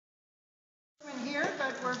here,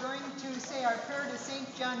 but we're going to say our prayer to St.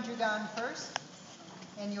 Jeanne Jugan first.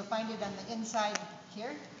 And you'll find it on the inside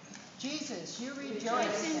here. Jesus, you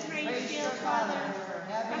rejoice and praise your Father for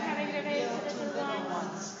having revealed to little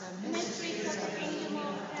ones the mysteries of the kingdom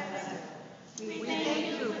of heaven. We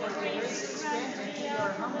thank you for the graces granted to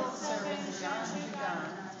your humble servant Jeanne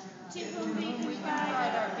Jugan, to whom we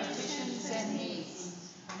confide our petitions and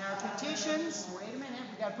needs. And our petitions, wait a minute,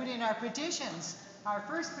 we've got to put in our petitions. Our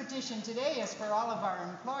first petition today is for all of our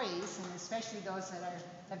employees, and especially those that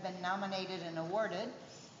have been nominated and awarded.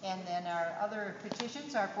 And then our other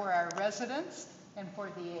petitions are for our residents and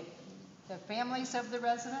for the families of the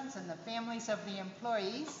residents and the families of the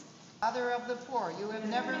employees. Father of the poor, you have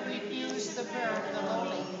never refused the prayer of the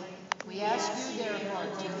lowly. We ask you, therefore,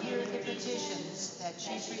 to hear the petitions that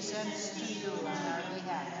she presents to you on our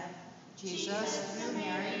behalf. Jesus, through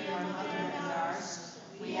Mary, your mother and ours,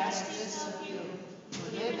 we ask this of you, to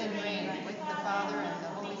live and reign with the Father and the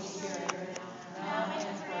Holy Spirit, now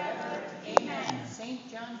and forever. Amen. St.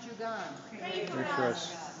 Jeanne Jugan. Pray for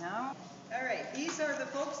us. Now, all right, these are the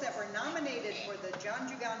folks that were nominated for the Jeanne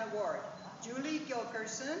Jugan Award. Julie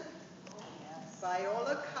Gilkerson,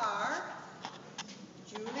 Viola Carr,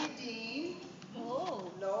 Julie Dean,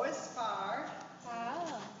 Lois Farr,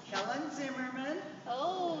 Helen Zimmerman,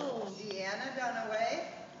 Deanna Dunaway,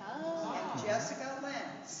 and Jessica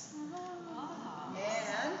Lenz.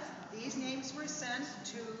 And these names were sent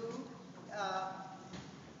to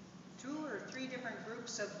 2 or 3 different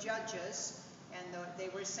groups of judges, and they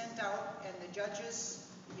were sent out, and the judges,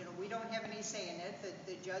 we don't have any say in it.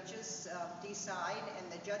 The judges decide,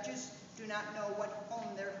 and the judges do not know what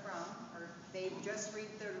home they're from, or they just read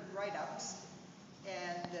their write-ups.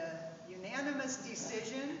 And the unanimous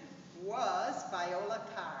decision was Viola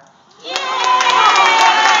Carr. Yay!